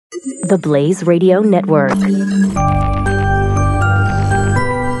the Blaze Radio Network.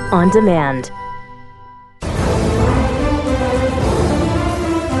 On demand.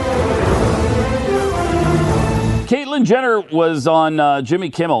 Caitlyn Jenner was on Jimmy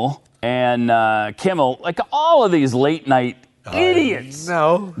Kimmel, and Kimmel, like all of these late night idiots,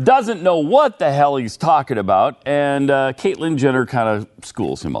 doesn't know what the hell he's talking about, and Caitlyn Jenner kind of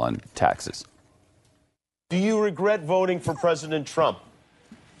schools him on taxes. Do you regret voting for President Trump?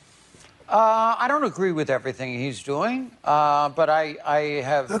 I don't agree with everything he's doing, but I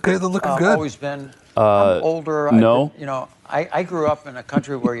have always been I'm older. No. I grew up in a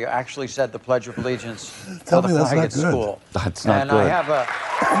country where you actually said the Pledge of Allegiance Tell me that's flag not at good. school. That's not and good. I have a...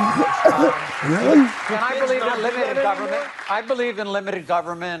 Really? And I believe in limited government. I believe in limited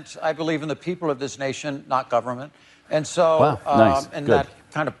government. I believe in the people of this nation, not government. And so, Wow, nice. and Good. that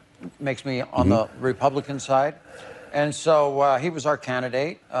kind of makes me on the Republican side. And so he was our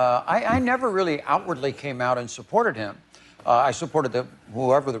candidate. I never really outwardly came out and supported him. I supported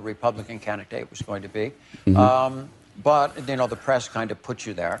whoever the Republican candidate was going to be. But, the press kind of put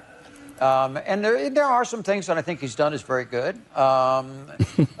you there. And there are some things that I think he's done is very good.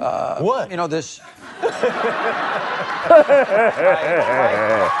 What? This...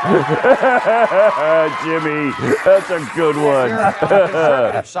 Jimmy, that's a good If you're on the one.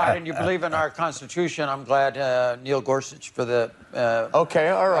 conservative side and you believe in our Constitution, I'm glad Neil Gorsuch for the Okay,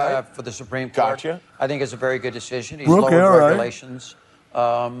 all right. for the Supreme Court. Gotcha. I think it's a very good decision. He's Okay, lowered all right. regulations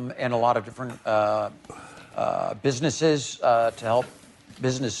and a lot of different businesses to help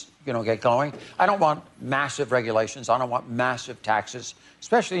business get going. I don't want massive regulations. I don't want massive taxes,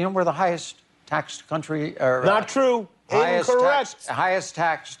 especially we're the highest taxed country. Or, Not true. Incorrect. Highest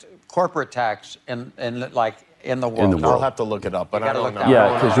taxed corporate tax in the world. world. I'll have to look it up, but I gotta don't look know. that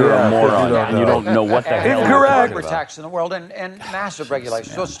Yeah, because you're a moron don't and you don't know what the hell you're Incorrect. talking corporate about. tax in the world and massive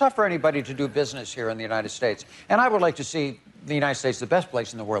regulations. So it's tough for anybody to do business here in the United States. And I would like to see the United States the best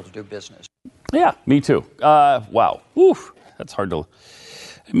place in the world to do business. Yeah, me too. Wow. Oof. That's hard to...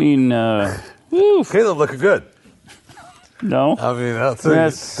 I mean, oof. Caleb looking good. No. I mean,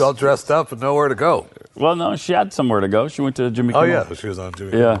 Yes. all dressed up and nowhere to go. Well, no, she had somewhere to go. She went to Jimmy Oh, Kimmel. yeah, she was on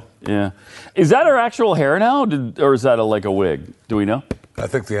Jimmy. Yeah. Is that her actual hair now, or is that like a wig? Do we know? I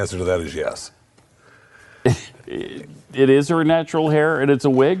think the answer to that is yes. It is her natural hair, and it's a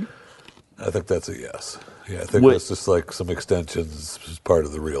wig? I think that's a yes. Yeah, I think Wait. that's just like some extensions as part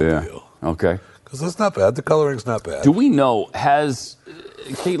of the real deal. Okay. Because that's not bad. The coloring's not bad. Do we know, has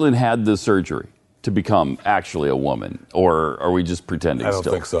Caitlyn had the surgery to become actually a woman, or are we just pretending I don't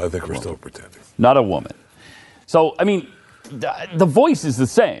still? think so. I think we're still pretending. Not a woman. So, I mean, the voice is the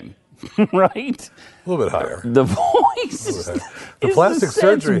same, right? A little bit higher. The voice is The is plastic the same.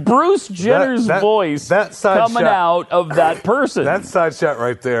 surgery. It's Bruce Jenner's voice that side coming shot- out of that person. That side shot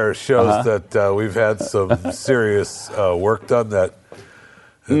right there shows that we've had some serious work done. That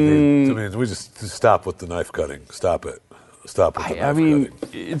I mean, we just stop with the knife cutting. Stop it. Stop with the knife I mean,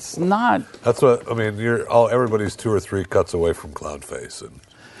 cutting. it's not. That's what I mean. Everybody's 2 or 3 cuts away from clown face, and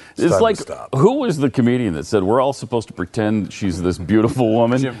It's time like, to stop. who was the comedian that said we're all supposed to pretend she's this beautiful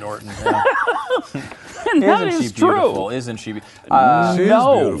woman? Jim Norton. Yeah. And that Isn't she is true. beautiful? Isn't she? She is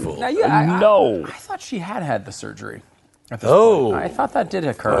no. beautiful. Now, yeah, No. I thought she had the surgery. At this Oh. point. I thought that did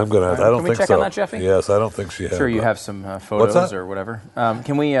occur. I'm gonna. I Can don't we think check so. on that, Jeffy? Yes, I don't think she had. Sure, you but- have some photos that? or whatever.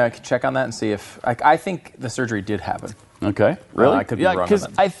 Can we check on that and see if I think the surgery did happen? Okay, really? I could be yeah, wrong on because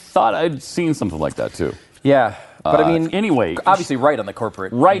that. I thought I'd seen something like that too. Yeah, but I mean, anyway, obviously, right on the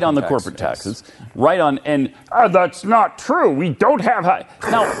corporate, Right on the income corporate tax, taxes. Right on, and that's not true. We don't have high.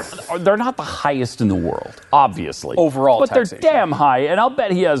 Now, they're not the highest in the world, obviously. Overall but taxation. they're damn high, and I'll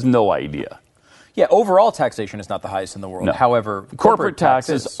bet he has no idea. Yeah, overall taxation is not the highest in the world. No. However, Corporate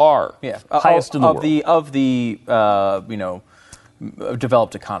taxes are highest in the world. of the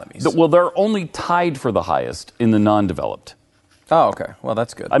developed economies. Well, they're only tied for the highest in the non-developed. Oh, okay. Well,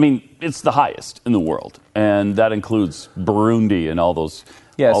 that's good. I mean, it's the highest in the world, and that includes Burundi and all those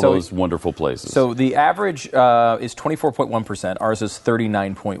wonderful places. So the average is 24.1%. Ours is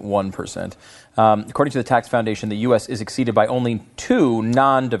 39.1%. According to the Tax Foundation, the U.S. is exceeded by only 2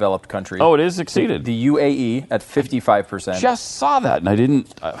 non-developed countries. Oh, it is exceeded. The UAE at 55%. Just saw that, and I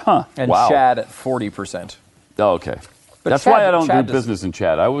didn't. And wow. Chad at 40%. Oh, okay. But That's Chad- why I don't Chad do does- business in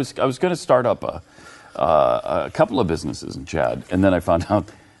Chad. I was going to start up a couple of businesses in Chad, and then I found out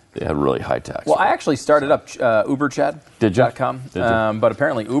they had really high taxes. Well, I actually started up UberChad.com. Did you? But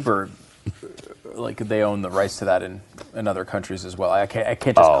apparently Uber like they own the rights to that in other countries as well. I can't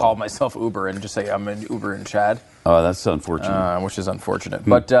just call myself Uber and just say I'm an Uber in Chad. Oh, that's unfortunate. Which is unfortunate.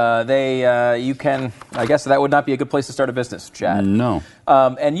 But you can, I guess that would not be a good place to start a business, Chad. No.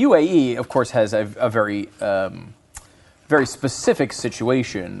 And UAE, of course, has a very very specific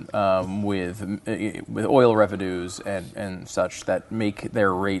situation with oil revenues and such that make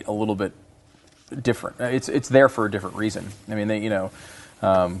their rate a little bit different. It's there for a different reason. I mean,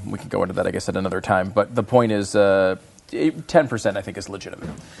 we can go into that, I guess, at another time. But the point is, 10% I think is legitimate.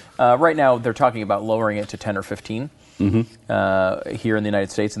 Right now, they're talking about lowering it to 10 or 15 here in the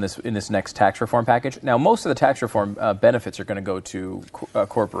United States in this next tax reform package. Now, most of the tax reform benefits are going to go to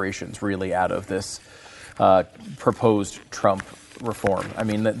corporations, really, out of this proposed Trump reform. I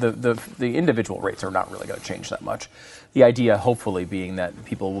mean, the individual rates are not really going to change that much. The idea, hopefully, being that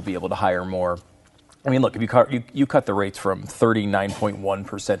people will be able to hire more. I mean, look, if you cut the rates from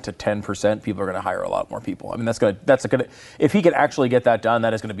 39.1% to 10%, people are going to hire a lot more people. I mean, that's going to if he can actually get that done,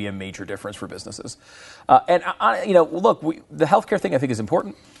 that is going to be a major difference for businesses. Look, the healthcare thing I think is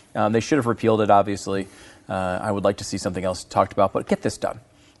important. They should have repealed it, obviously. I would like to see something else talked about, but get this done.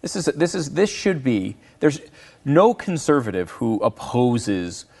 This should be. There's no conservative who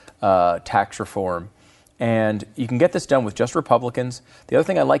opposes tax reform, and you can get this done with just Republicans. The other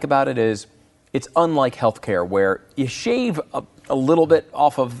thing I like about it is it's unlike healthcare, where you shave a little bit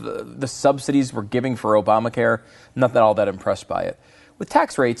off of the subsidies we're giving for Obamacare. Not all that impressed by it. With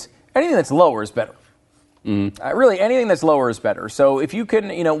tax rates, anything that's lower is better. Really, anything that's lower is better. So if you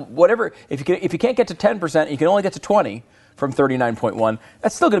can, whatever, if you can't get to 10%, you can only get to 20 from 39.1.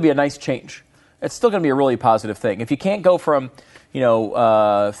 That's still going to be a nice change. It's still going to be a really positive thing. If you can't go from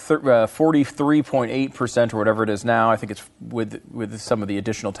 43.8% or whatever it is now, I think it's with some of the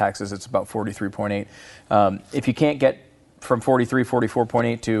additional taxes, it's about 43.8. If you can't get from 43,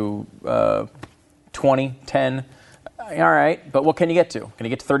 44.8 to 20, 10, all right, but what can you get to? Can you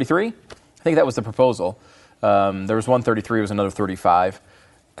get to 33? I think that was the proposal. There was one 33, it was another 35.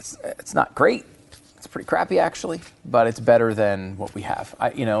 It's not great. It's pretty crappy, actually, but it's better than what we have.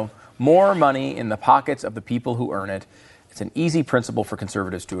 More money in the pockets of the people who earn it. It's an easy principle for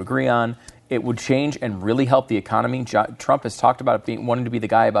conservatives to agree on. It would change and really help the economy. Trump has talked about wanting to be the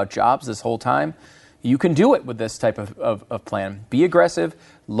guy about jobs this whole time. You can do it with this type of plan. Be aggressive,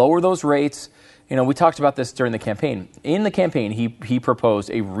 lower those rates. We talked about this during the campaign. In the campaign, he proposed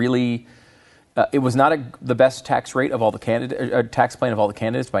a really, it was not the best tax rate of all the tax plan of all the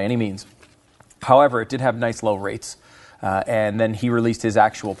candidates by any means. However, it did have nice low rates. And then he released his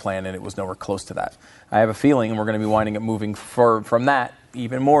actual plan, and it was nowhere close to that. I have a feeling we're going to be winding up moving from that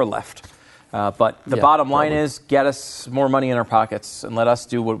even more left. But the bottom line is get us more money in our pockets and let us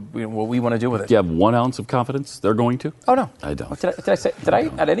do what we want to do with it. Do you have 1 ounce of confidence they're going to? Oh, no. I don't. Did I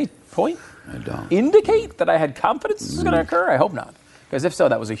at any point indicate that I had confidence this was going to occur? I hope not. Because if so,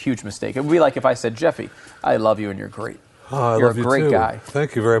 that was a huge mistake. It would be like if I said, Jeffy, I love you and you're great. You're a great guy.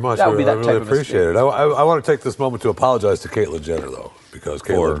 Thank you very much. I really appreciate it. I want to take this moment to apologize to Caitlyn Jenner, though, because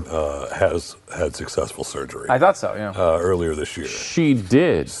Caitlyn has had successful surgery. I thought so, yeah. Earlier this year. She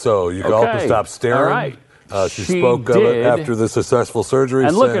did. So you can all stop staring. All right. She spoke of it after the successful surgery.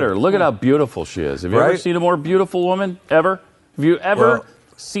 And look at her. Look at how beautiful she is. Have you ever seen a more beautiful woman? Ever? Have you ever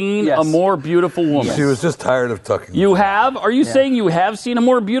seen a more beautiful woman? She was just tired of tucking. You have? Are you saying you have seen a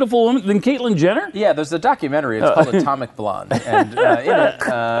more beautiful woman than Caitlyn Jenner? Yeah, there's a documentary. It's called Atomic Blonde. And in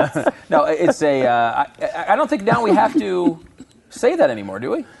it, no, it's I don't think now we have to say that anymore, do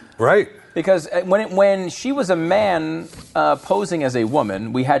we? Right. Because when she was a man posing as a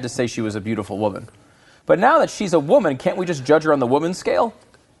woman, we had to say she was a beautiful woman. But now that she's a woman, can't we just judge her on the woman scale?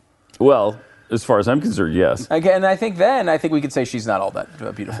 Well, as far as I'm concerned, yes. Again, I think we could say she's not all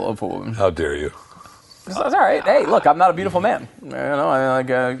that beautiful of a woman. How dare you? That's all right. Hey, look, I'm not a beautiful man. I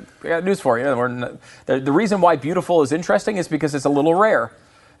got news for you. The reason why beautiful is interesting is because it's a little rare.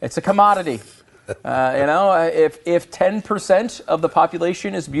 It's a commodity. If 10% of the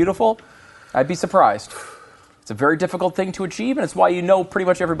population is beautiful, I'd be surprised. It's a very difficult thing to achieve, and it's why you know pretty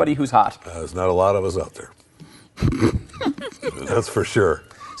much everybody who's hot. There's not a lot of us out there. That's for sure.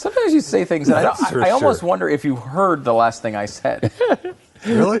 Sometimes you say things, and I almost wonder if you heard the last thing I said.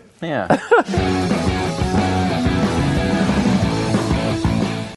 Really? Yeah.